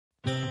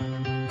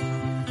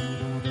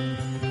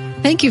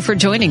Thank you for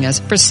joining us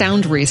for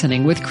Sound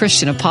Reasoning with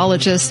Christian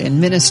apologist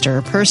and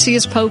minister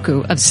Perseus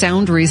Poku of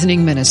Sound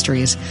Reasoning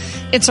Ministries.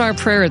 It's our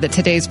prayer that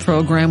today's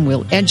program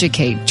will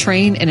educate,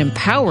 train, and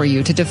empower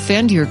you to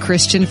defend your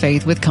Christian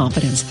faith with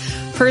confidence.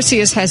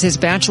 Perseus has his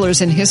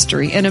bachelor's in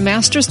history and a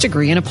master's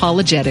degree in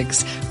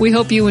apologetics. We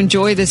hope you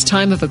enjoy this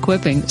time of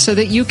equipping so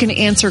that you can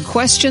answer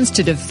questions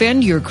to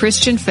defend your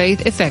Christian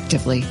faith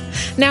effectively.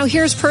 Now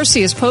here's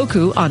Perseus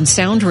Poku on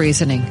Sound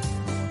Reasoning.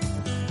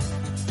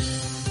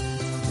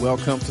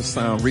 Welcome to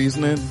Sound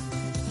Reasoning.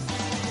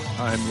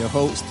 I'm your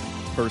host,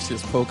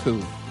 Perseus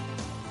Poku.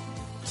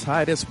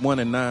 Titus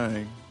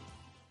 1:9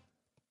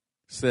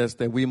 says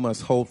that we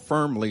must hold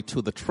firmly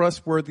to the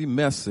trustworthy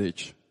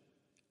message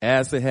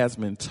as it has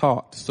been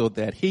taught, so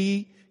that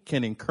he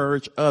can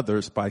encourage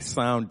others by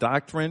sound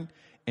doctrine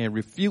and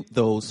refute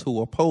those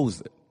who oppose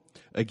it.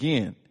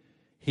 Again,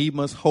 he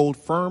must hold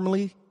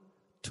firmly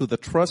to the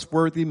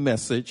trustworthy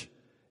message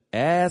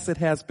as it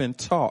has been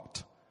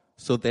taught,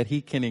 so that he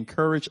can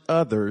encourage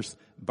others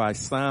by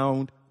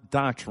sound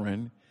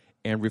doctrine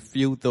and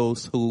refute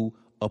those who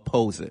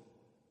oppose it.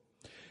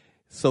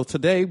 So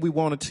today we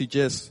wanted to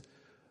just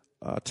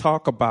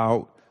talk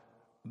about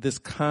this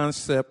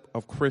concept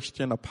of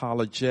Christian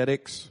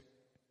apologetics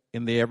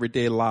in their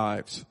everyday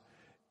lives,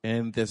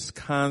 and this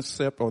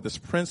concept or this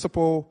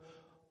principle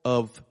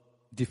of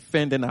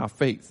defending our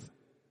faith,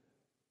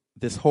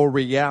 this whole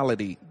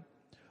reality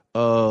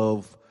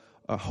of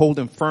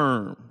holding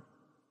firm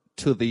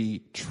to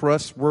the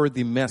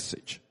trustworthy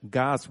message.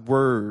 God's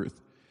word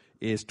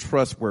is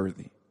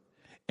trustworthy.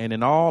 And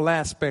in all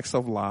aspects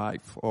of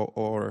life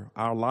or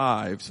our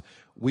lives,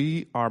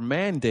 we are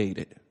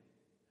mandated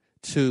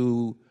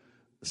to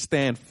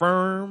stand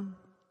firm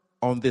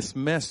on this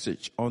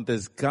message, on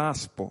this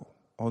gospel,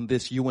 on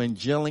this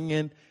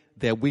evangelion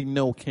that we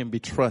know can be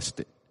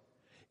trusted.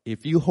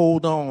 If you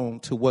hold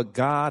on to what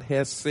God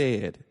has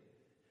said,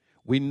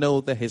 we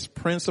know that his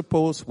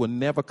principles will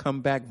never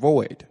come back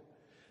void.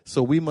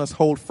 So we must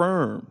hold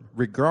firm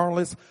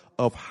regardless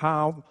of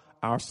how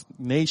our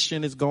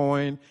nation is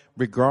going,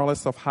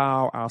 regardless of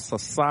how our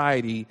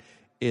society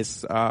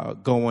is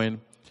going.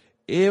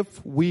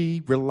 If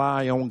we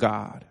rely on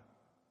God,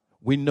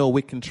 we know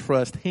we can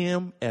trust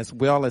him as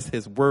well as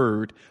his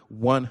word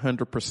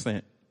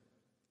 100%.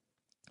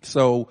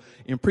 So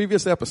in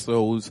previous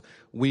episodes,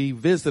 we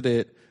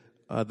visited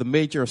the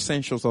major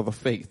essentials of the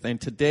faith. And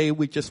today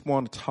we just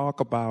want to talk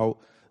about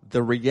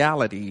the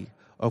reality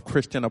of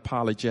Christian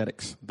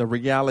apologetics, the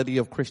reality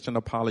of Christian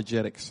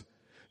apologetics.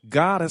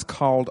 God has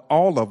called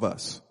all of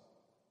us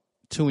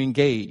to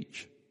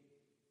engage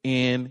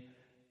in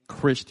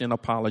Christian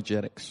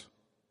apologetics.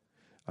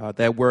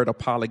 That word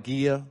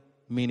apologia,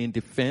 meaning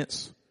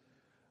defense,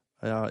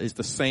 is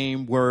the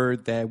same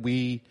word that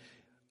we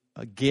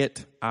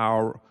get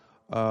our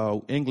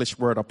English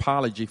word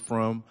apology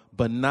from,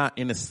 but not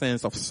in the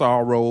sense of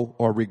sorrow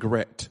or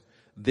regret.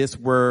 This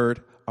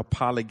word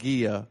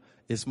apologia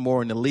is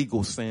more in the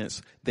legal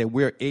sense, that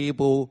we're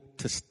able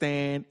to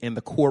stand in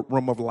the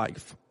courtroom of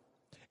life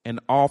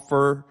and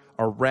offer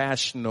a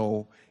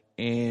rational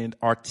and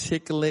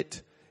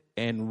articulate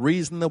and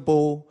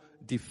reasonable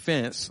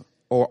defense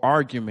or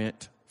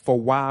argument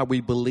for why we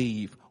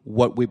believe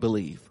what we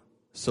believe.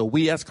 So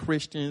we as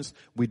Christians,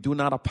 we do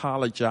not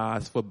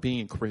apologize for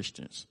being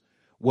Christians.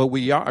 What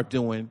we are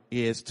doing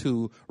is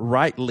to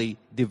rightly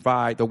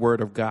divide the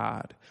word of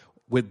God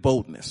with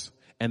boldness.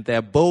 And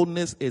that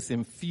boldness is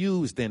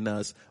infused in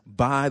us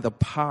by the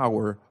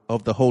power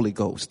of the Holy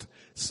Ghost.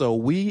 So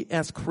we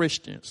as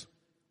Christians,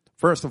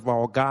 first of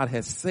all, God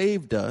has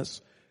saved us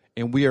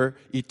and we are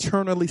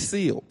eternally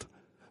sealed.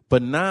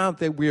 But now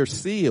that we are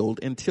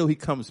sealed until he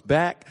comes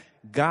back,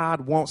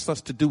 God wants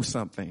us to do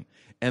something.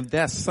 And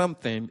that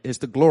something is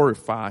to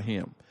glorify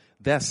him.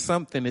 That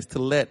something is to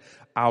let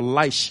our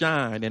light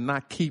shine and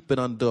not keep it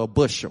under a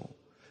bushel.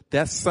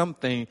 That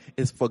something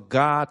is for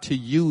God to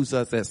use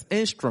us as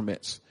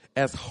instruments,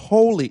 as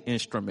holy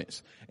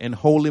instruments. And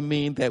holy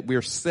mean that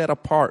we're set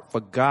apart for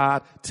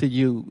God to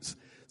use.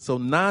 So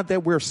now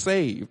that we're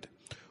saved,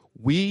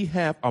 we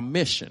have a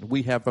mission,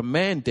 we have a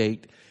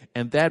mandate,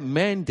 and that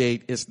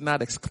mandate is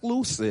not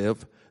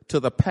exclusive to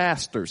the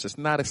pastors. It's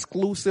not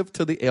exclusive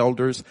to the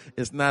elders.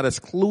 It's not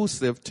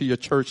exclusive to your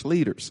church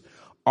leaders.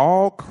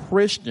 All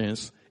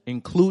Christians,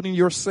 including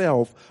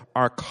yourself,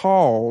 are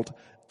called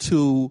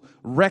to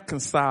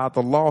reconcile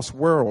the lost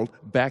world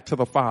back to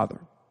the Father.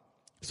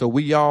 So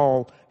we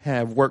all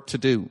have work to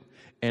do.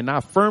 And I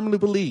firmly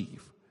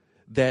believe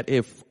that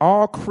if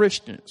all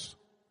Christians,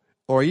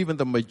 or even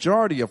the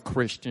majority of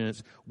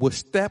Christians, will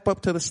step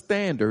up to the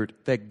standard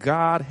that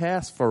God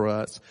has for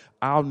us,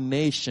 our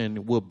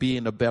nation will be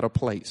in a better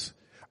place.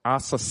 Our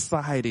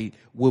society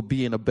will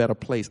be in a better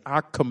place.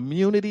 Our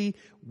community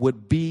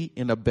would be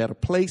in a better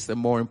place. And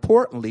more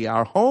importantly,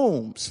 our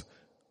homes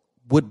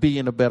would be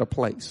in a better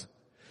place.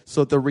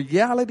 So the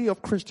reality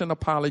of Christian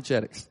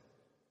apologetics,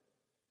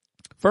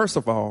 first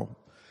of all,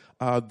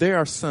 there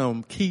are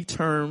some key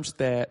terms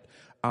that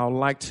I would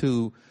like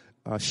to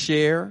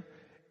share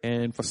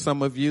And for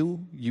some of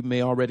you, you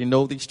may already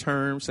know these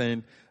terms.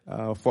 And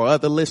for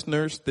other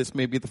listeners, this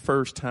may be the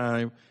first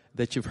time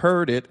that you've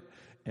heard it.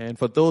 And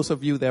for those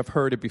of you that have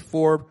heard it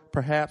before,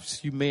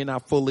 perhaps you may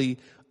not fully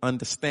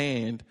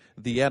understand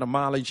the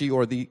etymology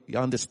or the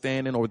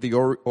understanding or the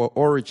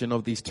origin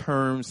of these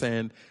terms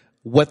and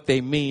what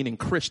they mean in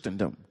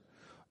Christendom.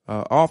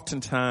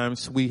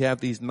 Oftentimes we have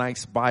these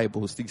nice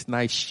Bibles, these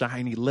nice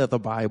shiny leather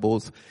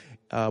Bibles,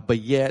 but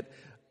yet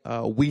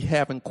we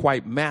haven't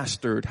quite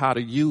mastered how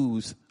to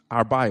use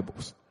our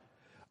Bibles.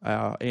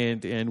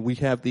 And we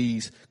have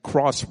these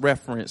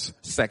cross-reference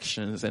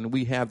sections, and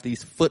we have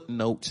these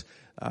footnotes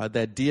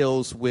that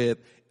deals with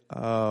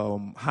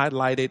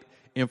highlighted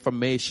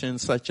information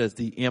such as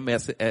the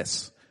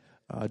MSS.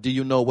 Do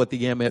you know what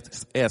the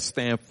MSS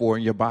stands for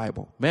in your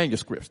Bible?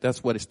 Manuscripts,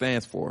 that's what it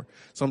stands for.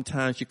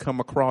 Sometimes you come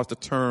across the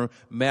term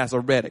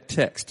Masoretic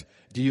text.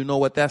 Do you know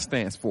what that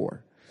stands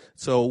for?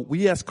 So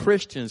we as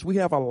Christians, we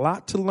have a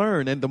lot to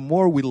learn, and the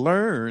more we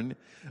learn,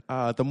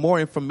 the more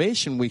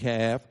information we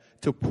have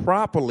to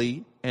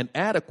properly and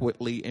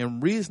adequately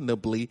and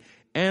reasonably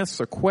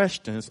answer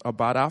questions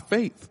about our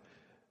faith.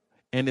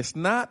 And it's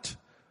not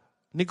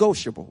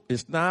negotiable.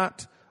 It's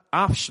not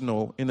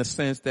optional in the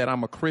sense that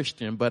I'm a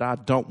Christian, but I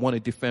don't want to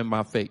defend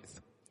my faith,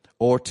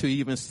 or to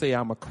even say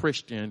I'm a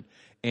Christian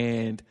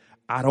and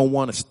I don't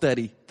want to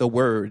study the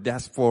word.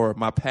 That's for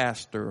my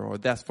pastor, or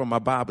that's for my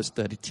Bible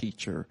study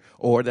teacher,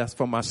 or that's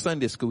for my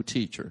Sunday school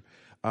teacher.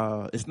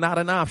 It's not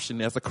an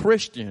option. As a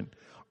Christian,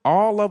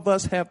 all of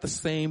us have the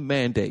same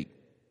mandate.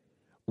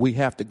 We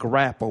have to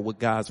grapple with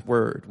God's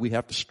word. We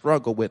have to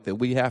struggle with it.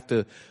 We have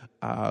to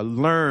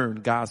learn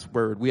God's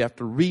word. We have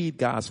to read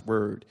God's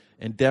word.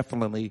 And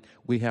definitely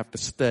we have to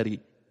study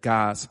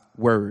God's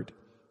word.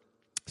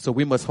 So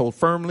we must hold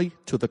firmly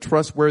to the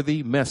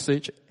trustworthy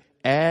message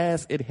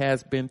as it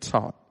has been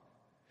taught.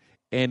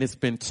 And it's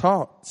been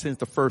taught since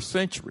the first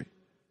century.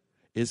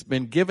 It's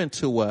been given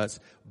to us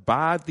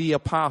by the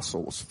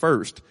apostles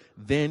first,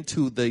 then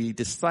to the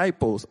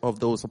disciples of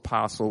those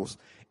apostles.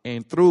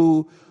 And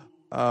through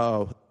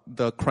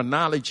the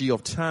chronology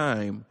of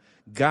time,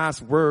 God's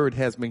word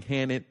has been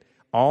handed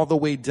all the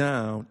way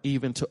down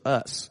even to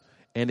us.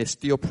 And it's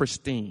still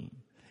pristine,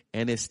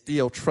 and it's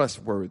still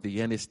trustworthy,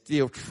 and it's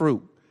still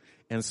true.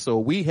 And so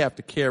we have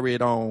to carry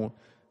it on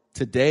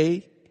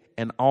today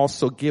and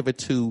also give it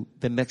to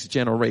the next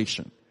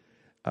generation,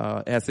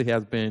 as it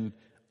has been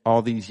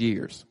all these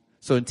years.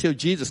 So until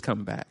Jesus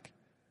comes back,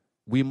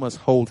 we must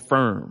hold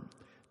firm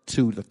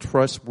to the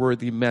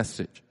trustworthy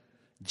message,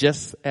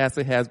 just as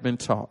it has been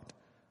taught.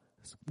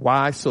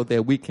 Why? So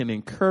that we can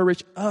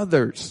encourage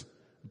others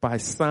by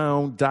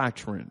sound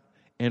doctrine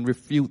and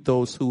refute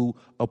those who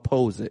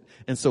oppose it.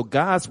 And so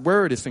God's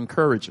word is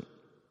encouraging.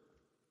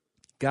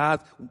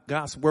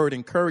 God's word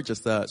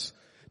encourages us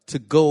to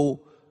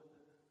go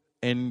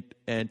and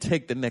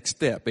take the next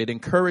step. It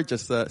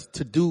encourages us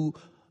to do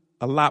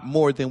a lot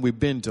more than we've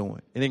been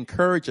doing. It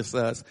encourages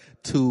us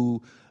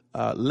to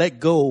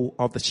let go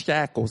of the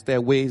shackles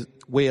that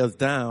weigh us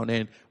down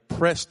and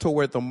press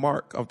toward the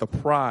mark of the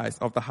prize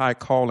of the high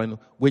calling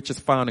which is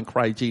found in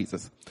Christ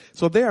Jesus.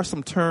 So there are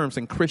some terms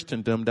in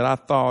Christendom that I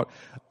thought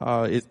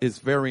is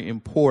very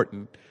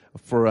important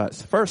for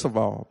us. First of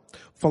all,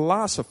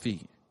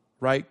 philosophy,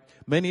 right?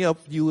 Many of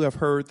you have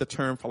heard the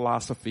term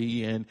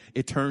philosophy, and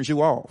it turns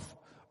you off.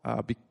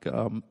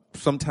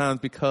 Sometimes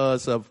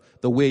because of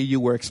the way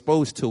you were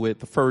exposed to it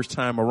the first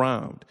time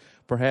around.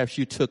 Perhaps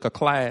you took a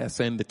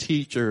class and the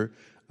teacher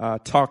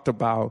talked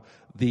about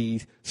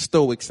the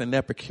Stoics and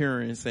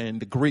Epicureans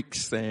and the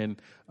Greeks and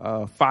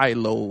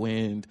Philo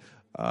and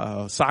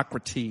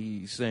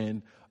Socrates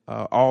and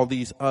all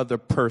these other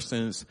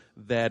persons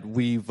that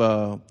we've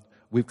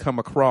come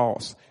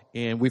across,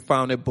 and we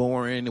found it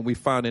boring and we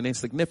found it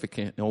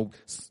insignificant.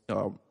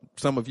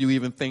 Some of you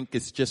even think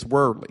it's just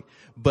worldly.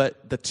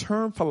 But the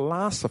term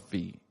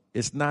philosophy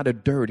is not a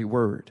dirty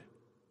word.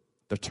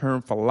 The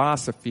term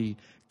philosophy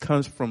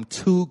comes from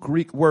two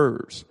Greek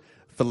words,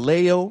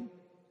 phileo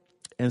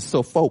and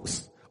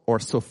sophos, or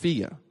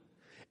Sophia.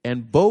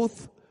 And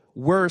both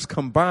words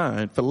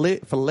combined,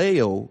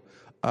 phileo,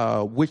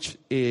 which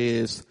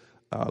is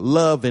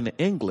love in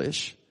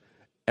English,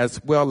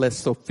 as well as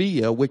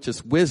Sophia, which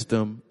is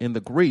wisdom in the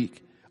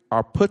Greek,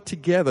 are put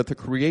together to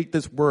create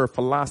this word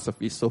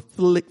philosophy. So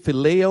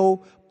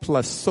phileo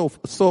plus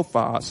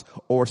sophos,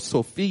 or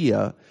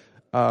Sophia,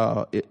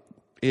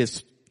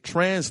 is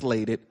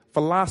translated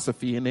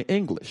philosophy in the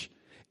English.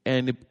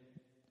 And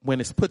when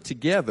it's put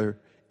together,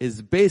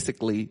 is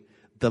basically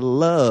the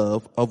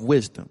love of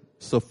wisdom.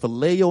 So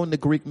phileo in the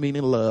Greek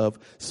meaning love,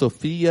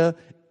 Sophia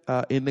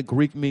in the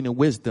Greek meaning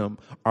wisdom,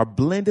 are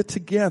blended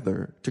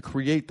together to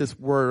create this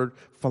word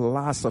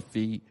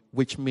philosophy,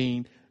 which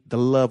means the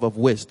love of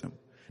wisdom.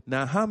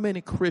 Now, how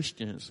many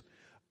Christians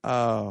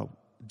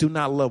do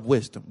not love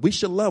wisdom? We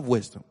should love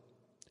wisdom.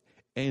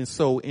 And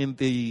so in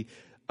the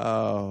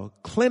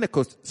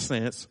clinical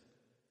sense,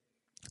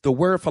 the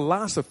word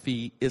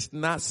philosophy is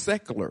not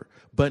secular,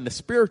 but in the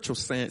spiritual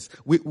sense,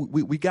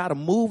 we got to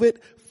move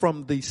it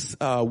from the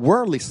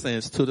worldly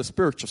sense to the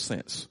spiritual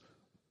sense.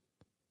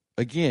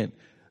 Again,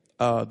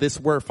 this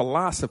word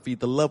philosophy,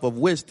 the love of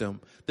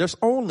wisdom, there's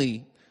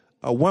only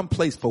one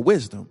place for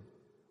wisdom.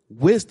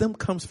 Wisdom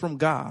comes from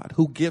God,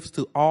 who gives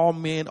to all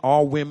men,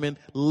 all women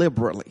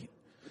liberally.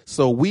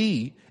 So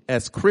we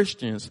as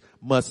Christians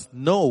must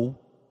know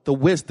the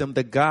wisdom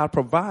that God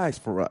provides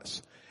for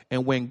us.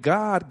 And when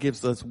God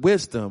gives us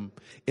wisdom,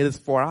 it is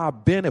for our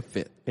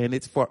benefit and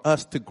it's for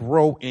us to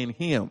grow in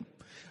Him.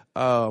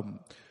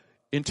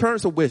 In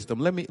terms of wisdom,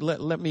 let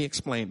me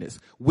explain this.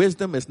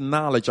 Wisdom is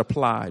knowledge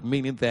applied,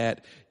 meaning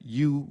that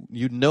you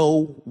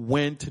know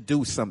when to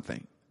do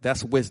something.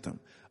 That's wisdom.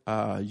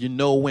 You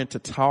know when to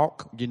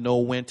talk. You know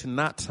when to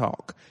not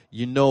talk.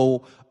 You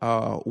know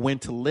when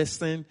to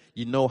listen.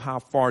 You know how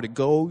far to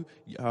go.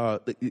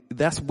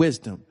 That's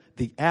wisdom.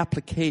 The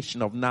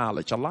application of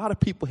knowledge. A lot of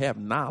people have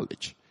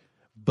knowledge,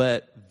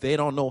 but they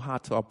don't know how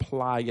to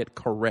apply it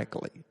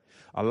correctly.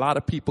 A lot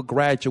of people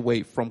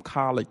graduate from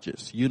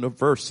colleges,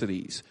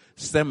 universities,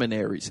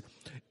 seminaries,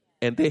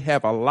 and they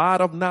have a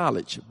lot of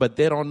knowledge, but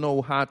they don't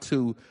know how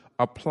to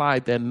apply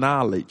their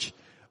knowledge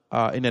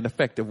in an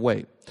effective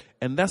way.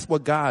 And that's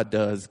what God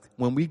does.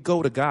 When we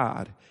go to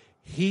God,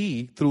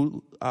 He,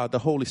 through the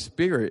Holy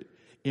Spirit,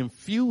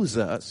 infuses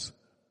us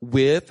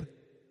with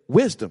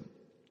wisdom.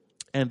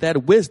 And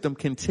that wisdom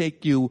can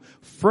take you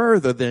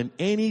further than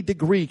any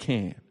degree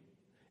can.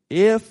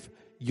 If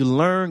you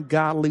learn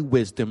godly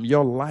wisdom,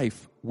 your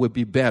life will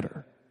be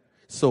better.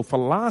 So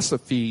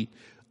philosophy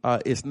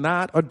is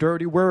not a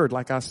dirty word,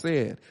 like I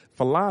said.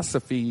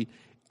 Philosophy,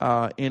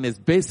 in its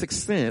basic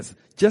sense,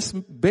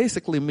 just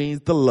basically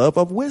means the love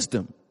of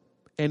wisdom.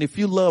 And if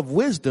you love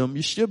wisdom,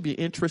 you should be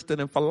interested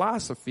in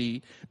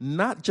philosophy,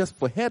 not just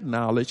for head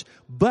knowledge,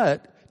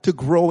 but to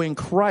grow in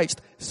Christ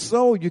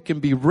so you can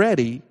be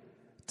ready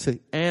to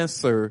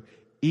answer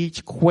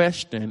each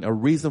question, a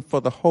reason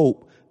for the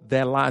hope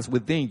that lies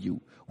within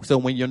you. So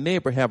when your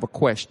neighbor have a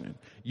question,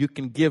 you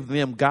can give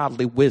them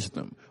godly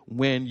wisdom.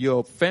 When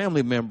your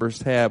family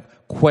members have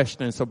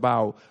questions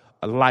about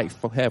life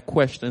or have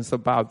questions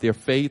about their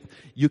faith,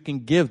 you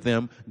can give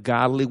them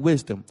godly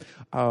wisdom.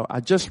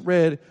 I just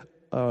read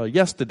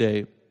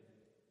yesterday,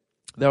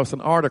 there was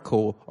an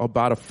article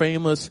about a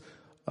famous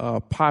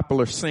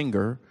popular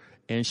singer,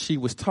 and she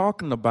was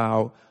talking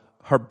about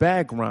her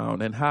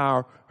background and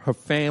how her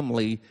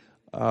family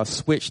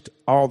switched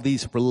all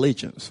these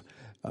religions,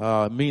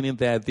 meaning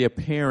that their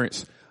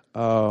parents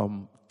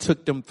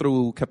took them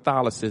through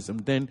Catholicism,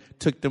 then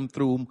took them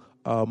through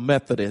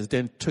Methodist,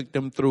 then took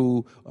them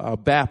through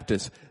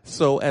Baptist.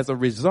 So as a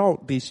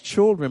result, these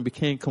children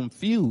became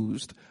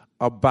confused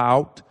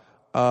about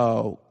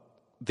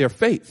their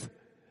faith.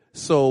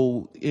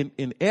 So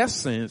in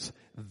essence,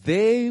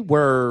 they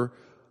were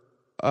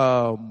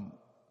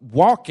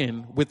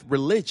walking with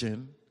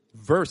religion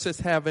versus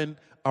having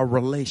a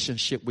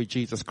relationship with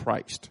Jesus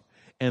Christ.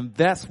 And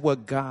that's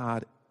what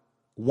God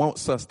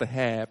wants us to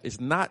have. It's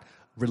not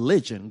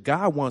religion.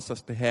 God wants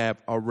us to have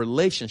a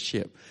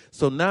relationship.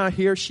 So now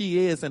here she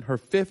is in her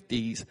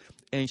 50s,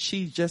 and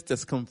she's just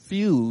as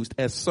confused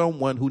as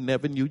someone who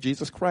never knew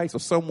Jesus Christ or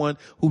someone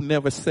who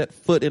never set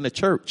foot in a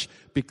church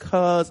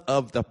because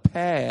of the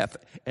path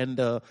and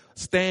the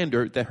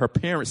standard that her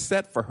parents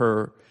set for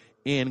her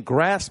in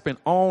grasping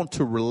on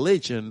to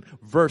religion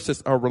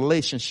versus a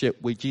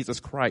relationship with Jesus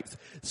Christ.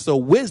 So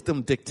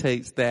wisdom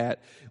dictates that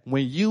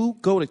when you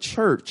go to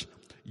church,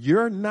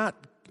 you're not,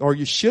 or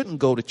you shouldn't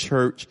go to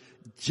church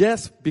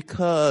just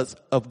because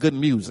of good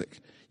music.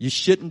 You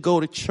shouldn't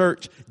go to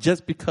church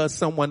just because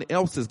someone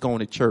else is going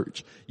to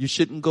church. You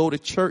shouldn't go to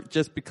church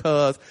just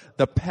because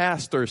the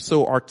pastor is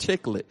so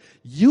articulate.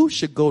 You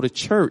should go to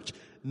church,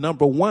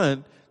 number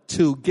one,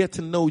 to get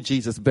to know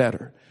Jesus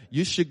better.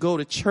 You should go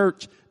to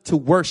church to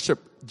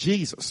worship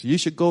Jesus. You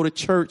should go to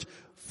church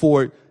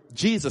for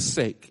Jesus'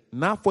 sake,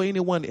 not for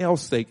anyone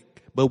else's sake,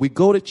 but we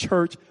go to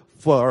church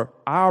for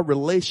our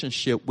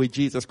relationship with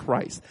Jesus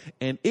Christ.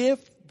 And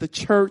if the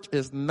church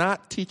is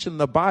not teaching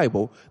the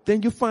Bible,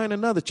 then you find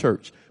another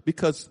church,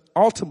 because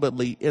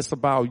ultimately it's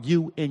about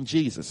you and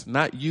Jesus,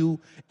 not you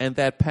and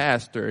that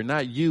pastor,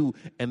 not you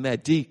and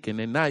that deacon,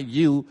 and not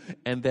you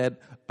and that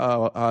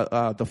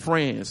the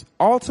friends.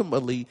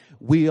 Ultimately,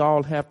 we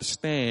all have to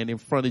stand in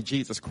front of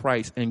Jesus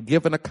Christ and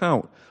give an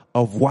account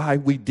of why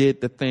we did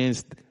the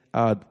things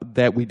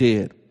that we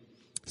did.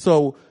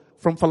 So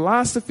from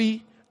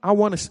philosophy, I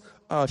want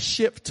to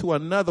shift to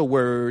another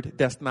word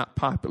that's not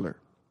popular.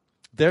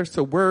 There's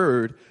a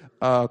word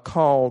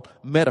called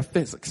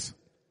metaphysics.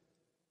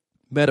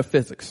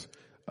 Metaphysics.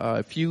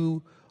 If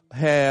you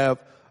have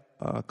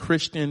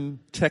Christian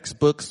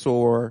textbooks,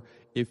 or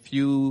if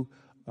you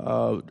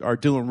are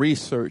doing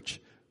research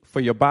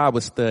for your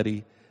Bible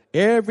study,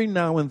 every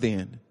now and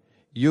then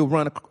you'll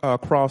run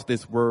across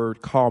this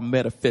word called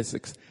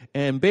metaphysics.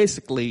 And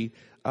basically,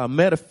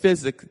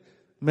 metaphysics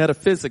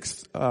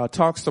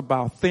talks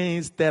about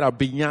things that are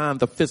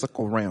beyond the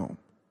physical realm.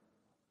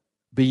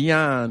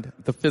 Beyond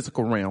the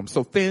physical realm.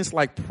 So things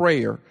like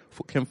prayer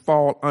can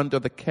fall under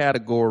the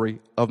category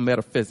of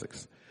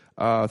metaphysics.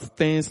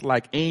 Things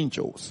like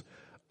angels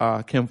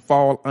can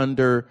fall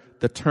under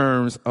the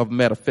terms of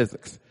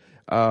metaphysics.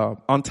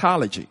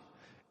 Ontology.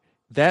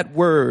 that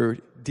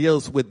word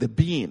deals with the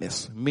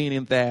beingness,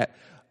 meaning that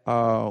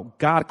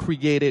God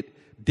created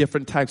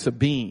different types of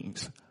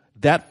beings.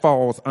 That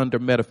falls under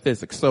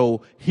metaphysics.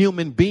 So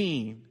human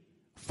being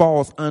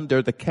falls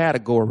under the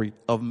category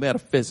of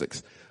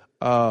metaphysics.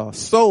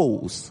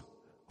 Souls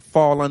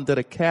fall under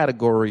the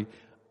category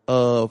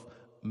of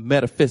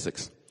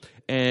metaphysics.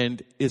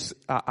 And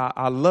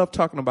I love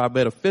talking about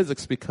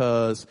metaphysics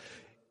because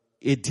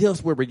it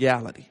deals with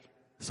reality.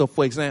 So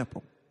for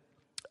example,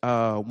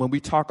 when we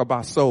talk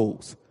about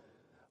souls,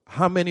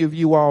 how many of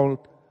you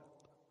all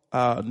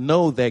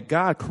know that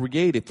God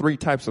created three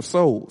types of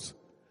souls?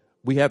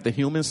 We have the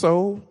human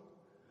soul,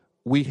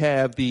 we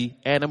have the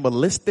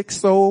animalistic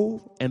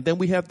soul, and then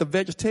we have the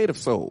vegetative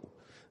soul.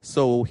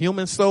 So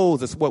human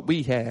souls is what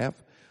we have.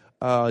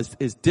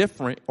 Is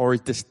different or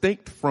is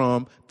distinct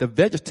from the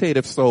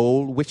vegetative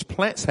soul which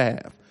plants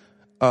have.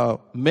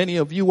 Many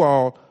of you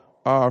all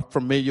are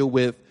familiar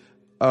with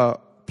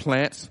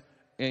plants,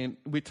 and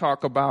we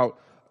talk about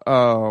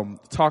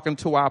talking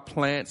to our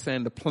plants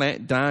and the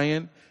plant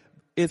dying.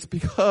 It's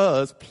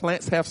because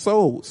plants have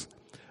souls.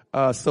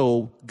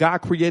 So God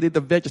created the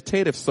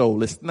vegetative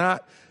soul. It's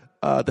not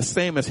the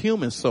same as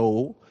human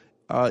soul.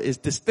 It's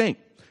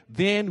distinct.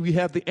 Then we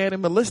have the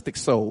animalistic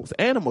souls.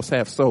 Animals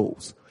have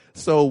souls.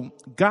 So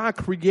God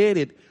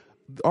created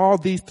all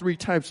these three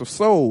types of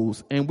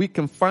souls, and we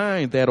can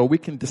find that, or we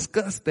can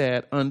discuss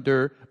that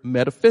under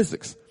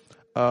metaphysics.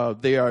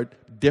 There are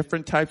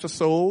different types of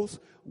souls,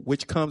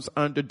 which comes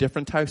under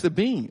different types of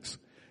beings.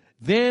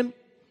 Then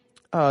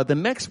the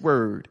next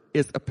word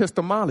is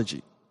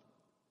epistemology.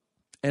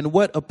 And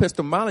what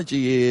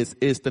epistemology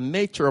is the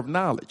nature of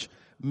knowledge,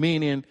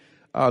 meaning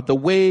the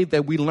way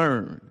that we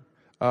learn.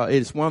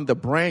 It's one of the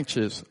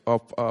branches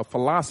of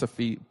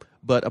philosophy.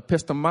 But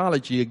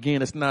epistemology,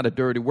 again, it's not a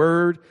dirty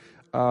word.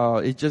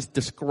 It just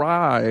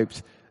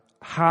describes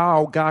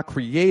how God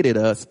created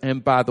us,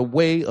 and by the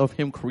way of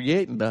him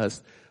creating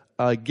us,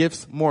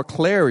 gives more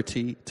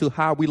clarity to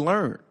how we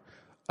learn.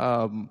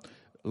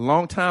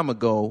 Long time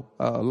ago,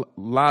 a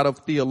lot of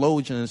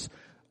theologians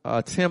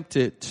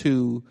attempted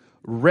to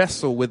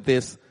wrestle with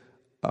this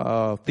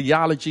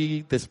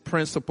theology, this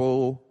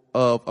principle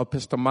of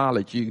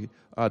epistemology,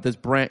 this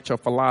branch of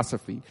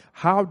philosophy.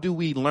 How do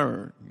we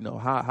learn? You know,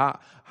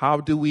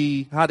 how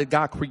did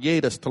God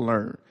create us to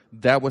learn?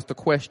 That was the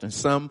question.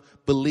 Some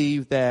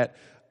believe that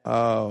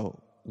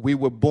we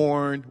were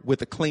born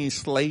with a clean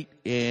slate,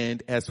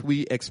 and as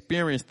we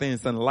experience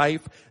things in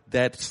life,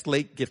 that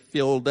slate get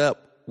filled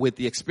up with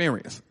the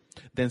experience.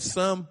 Then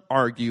some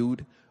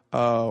argued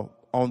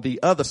on the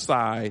other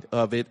side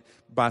of it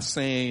by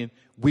saying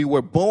we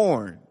were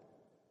born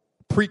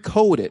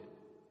pre-coded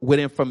with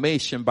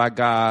information by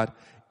God,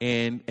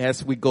 and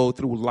as we go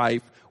through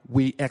life,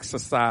 we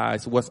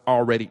exercise what's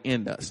already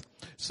in us.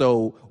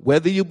 So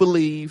whether you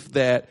believe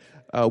that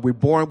we're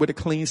born with a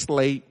clean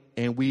slate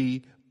and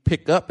we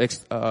pick up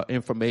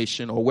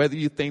information, or whether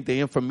you think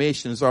the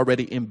information is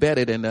already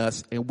embedded in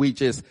us and we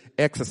just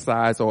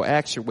exercise or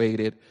actuate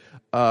it,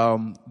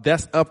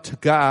 that's up to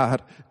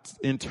God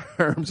in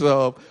terms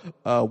of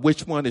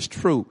which one is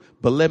true.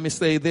 But let me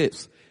say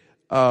this.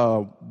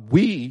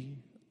 We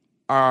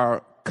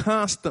are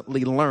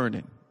constantly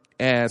learning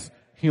as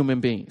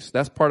human beings.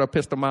 That's part of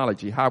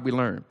epistemology, how we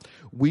learn.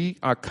 We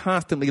are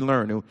constantly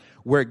learning.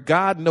 Where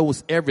God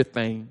knows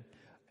everything,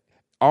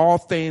 all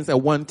things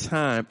at one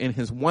time in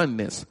his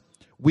oneness,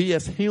 we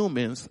as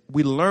humans,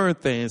 we learn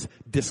things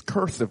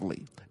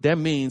discursively. That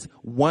means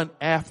one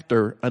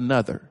after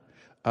another.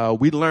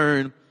 We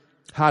learn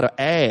how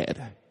to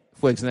add,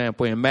 for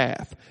example, in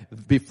math,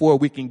 before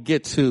we can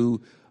get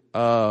to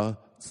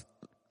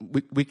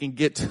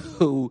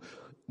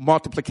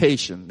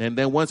multiplication. And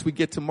then once we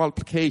get to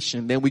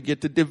multiplication, then we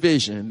get to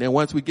division. Then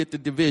once we get to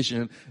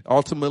division,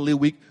 ultimately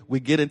we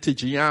get into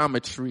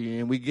geometry,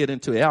 and we get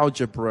into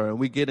algebra, and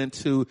we get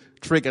into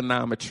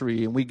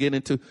trigonometry, and we get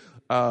into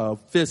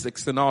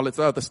physics and all this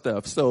other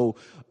stuff. So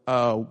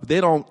they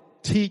don't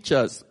teach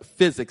us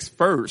physics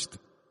first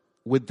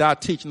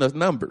without teaching us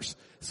numbers.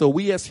 So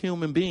we as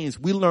human beings,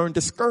 we learn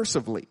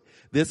discursively.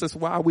 This is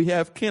why we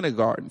have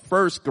kindergarten,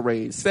 first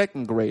grade,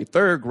 second grade,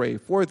 third grade,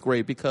 fourth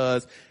grade,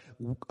 because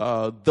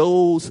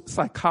those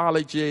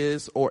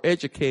psychologists or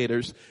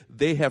educators,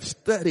 they have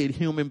studied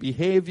human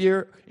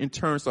behavior in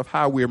terms of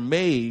how we're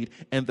made.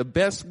 And the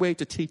best way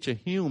to teach a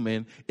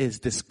human is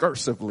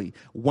discursively,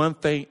 one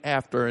thing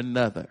after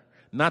another.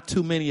 Not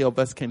too many of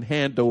us can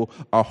handle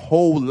a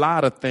whole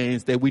lot of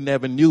things that we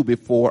never knew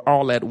before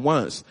all at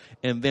once.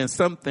 And then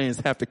some things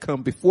have to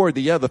come before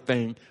the other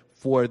thing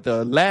for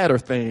the latter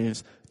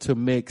things to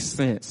make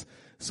sense.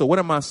 So what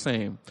am I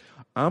saying?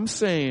 I'm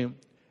saying,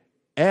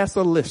 as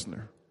a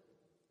listener,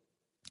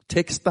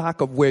 take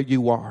stock of where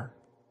you are.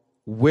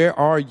 Where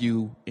are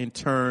you in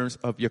terms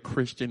of your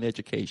Christian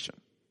education?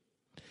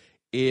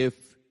 If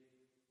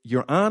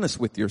you're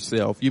honest with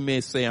yourself, you may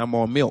say, I'm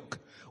on milk.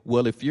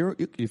 Well, if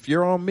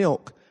you're on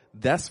milk,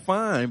 that's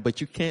fine,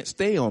 but you can't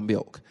stay on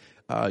milk.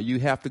 You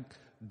have to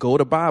go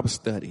to Bible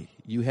study.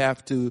 You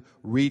have to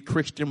read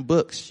Christian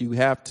books. You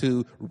have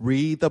to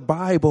read the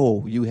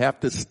Bible. You have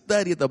to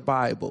study the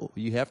Bible.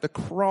 You have to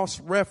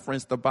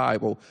cross-reference the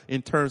Bible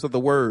in terms of the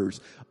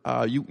words.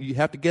 You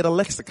have to get a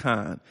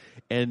lexicon.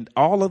 And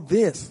all of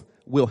this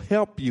will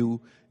help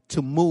you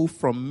to move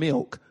from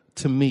milk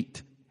to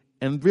meat.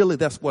 And really,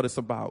 that's what it's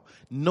about.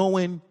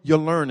 Knowing your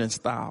learning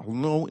style,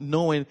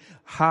 knowing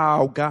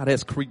how God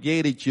has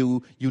created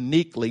you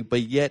uniquely,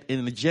 but yet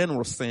in a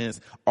general sense,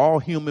 all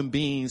human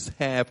beings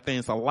have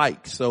things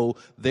alike. So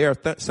there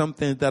are some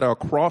things that are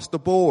across the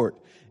board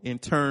in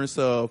terms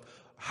of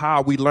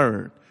how we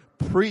learn.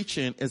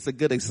 Preaching is a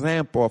good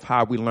example of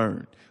how we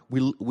learn.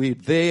 We're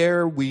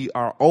there, we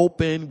are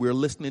open, we're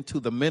listening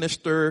to the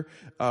minister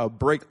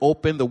break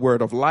open the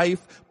word of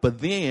life, but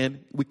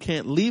then we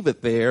can't leave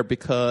it there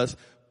because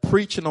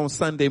preaching on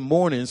Sunday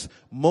mornings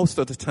most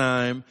of the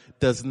time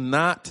does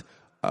not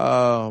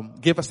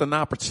give us an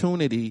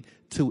opportunity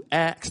to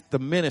ask the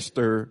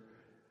minister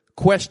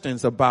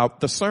questions about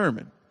the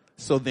sermon.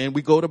 So then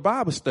we go to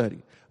Bible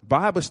study.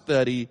 Bible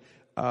study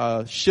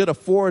should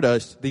afford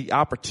us the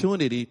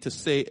opportunity to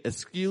say,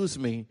 excuse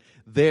me,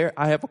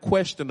 I have a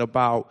question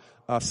about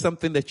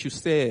something that you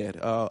said,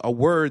 a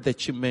word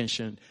that you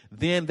mentioned.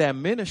 Then that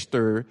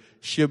minister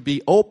should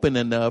be open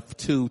enough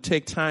to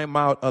take time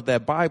out of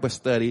that Bible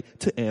study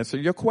to answer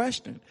your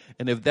question.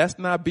 And if that's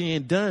not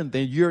being done,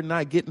 then you're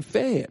not getting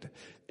fed.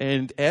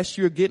 And as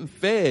you're getting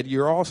fed,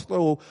 you're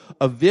also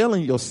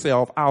availing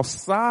yourself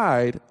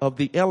outside of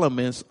the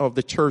elements of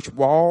the church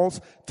walls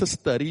to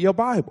study your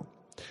Bible.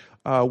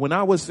 When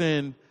I was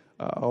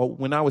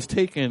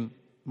taking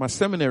my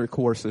seminary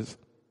courses,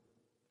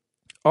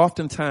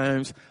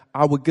 oftentimes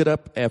I would get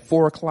up at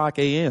 4:00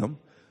 a.m.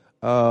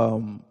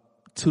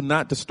 To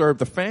not disturb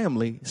the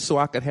family so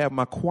I could have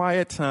my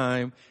quiet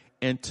time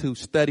and to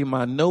study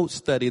my notes,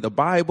 study the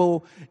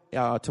Bible,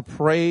 to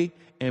pray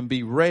and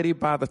be ready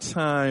by the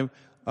time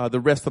the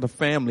rest of the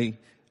family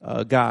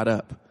got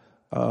up.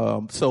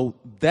 So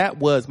that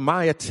was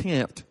my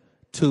attempt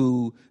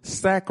to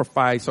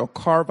sacrifice or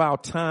carve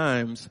out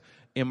times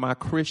in my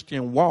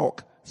Christian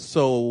walk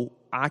so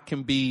I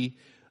can be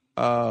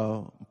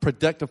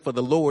productive for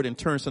the Lord in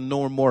terms of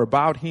knowing more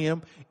about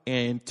Him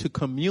and to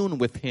commune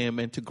with Him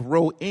and to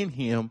grow in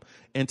Him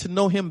and to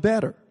know Him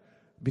better,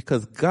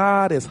 because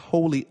God is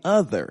wholly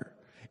other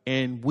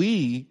and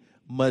we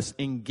must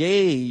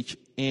engage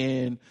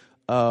in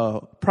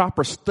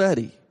proper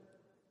study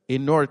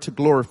in order to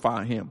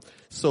glorify Him.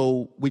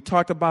 So we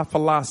talked about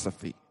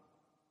philosophy,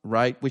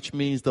 right, which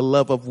means the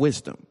love of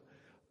wisdom,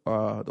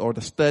 or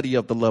the study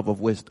of the love of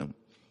wisdom.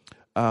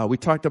 We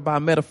talked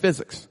about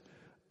metaphysics,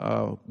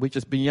 which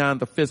is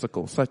beyond the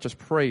physical, such as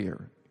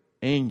prayer,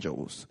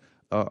 angels,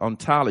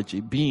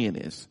 ontology,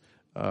 beingness,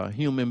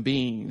 human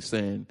beings,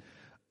 and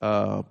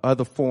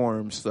other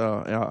forms,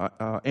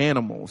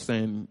 animals,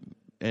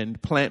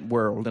 and plant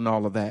world, and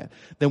all of that.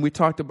 Then we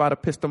talked about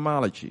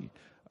epistemology,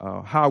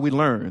 how we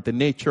learn, the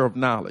nature of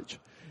knowledge.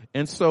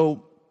 And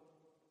so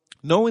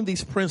knowing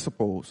these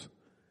principles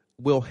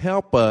will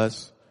help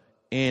us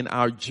in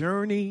our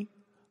journey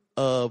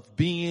of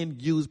being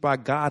used by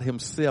God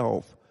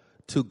Himself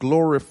to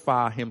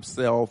glorify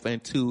Himself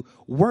and to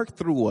work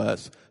through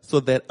us so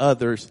that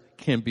others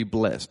can be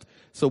blessed.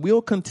 So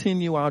we'll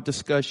continue our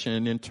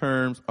discussion in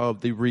terms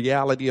of the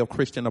reality of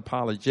Christian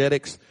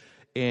apologetics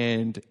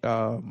and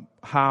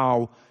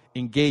how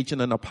engaging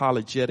in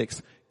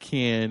apologetics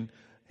can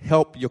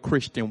help your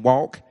Christian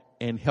walk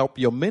and help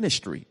your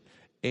ministry.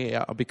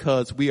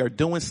 Because we are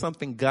doing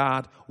something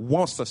God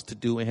wants us to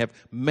do and have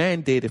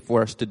mandated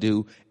for us to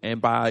do. And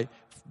by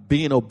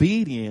being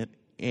obedient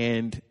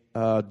and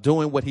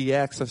doing what He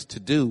asks us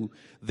to do,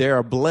 there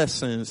are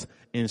blessings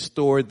in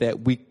store that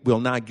we will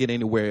not get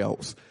anywhere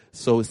else.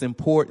 So it's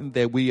important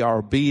that we are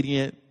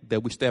obedient,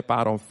 that we step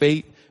out on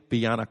faith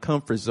beyond our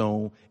comfort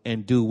zone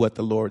and do what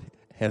the Lord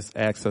has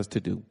asked us to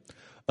do.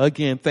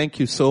 Again,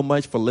 thank you so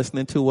much for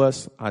listening to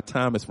us. Our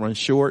time has run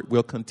short.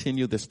 We'll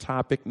continue this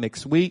topic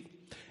next week.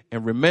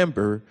 And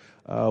remember,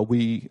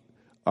 we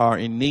are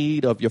in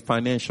need of your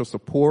financial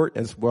support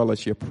as well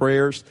as your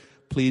prayers.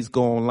 Please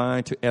go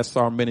online to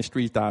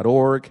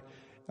srministries.org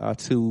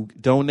to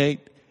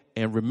donate.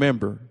 And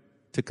remember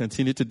to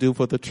continue to do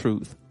for the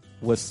truth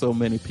what so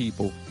many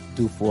people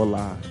do for a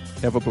lie.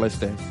 Have a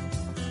blessed day.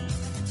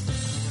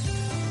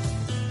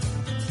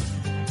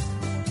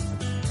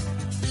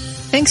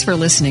 Thanks for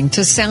listening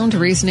to Sound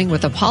Reasoning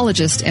with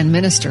apologist and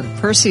minister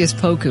Perseus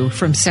Poku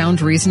from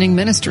Sound Reasoning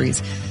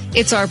Ministries.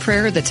 It's our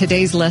prayer that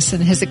today's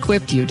lesson has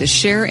equipped you to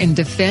share and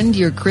defend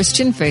your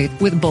Christian faith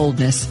with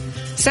boldness.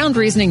 Sound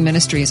Reasoning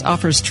Ministries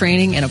offers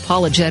training in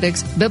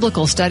apologetics,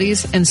 biblical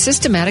studies, and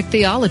systematic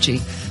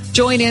theology.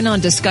 Join in on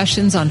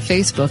discussions on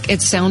Facebook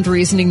at Sound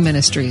Reasoning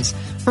Ministries.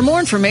 For more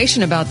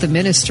information about the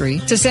ministry,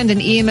 to send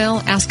an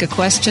email, ask a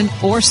question,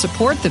 or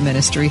support the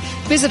ministry,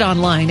 visit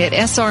online at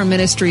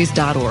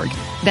srministries.org.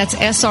 That's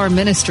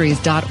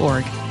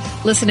srministries.org.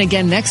 Listen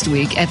again next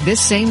week at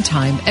this same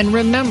time, and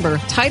remember,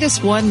 Titus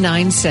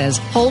 1:9 says,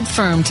 hold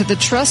firm to the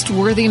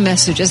trustworthy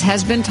message as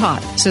has been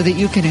taught, so that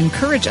you can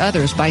encourage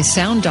others by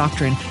sound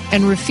doctrine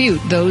and refute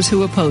those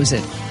who oppose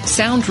it.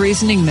 Sound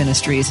Reasoning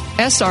Ministries,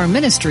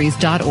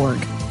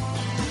 srministries.org.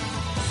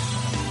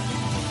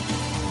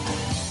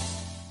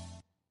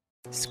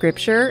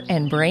 Scripture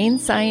and brain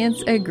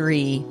science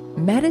agree.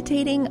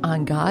 Meditating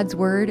on God's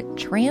Word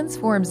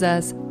transforms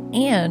us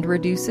and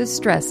reduces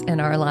stress in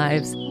our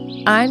lives.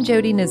 I'm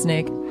Jody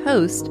Nisnik,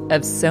 host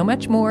of So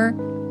Much More,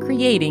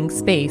 Creating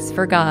Space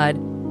for God,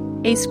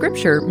 a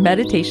scripture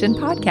meditation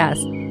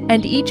podcast.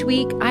 And each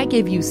week I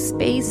give you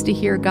space to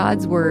hear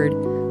God's Word,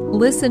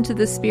 listen to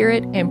the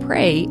Spirit, and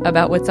pray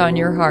about what's on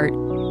your heart.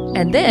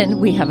 And then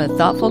we have a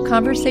thoughtful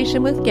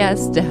conversation with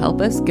guests to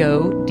help us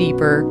go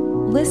deeper.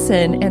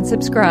 Listen and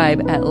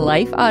subscribe at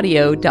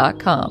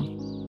lifeaudio.com.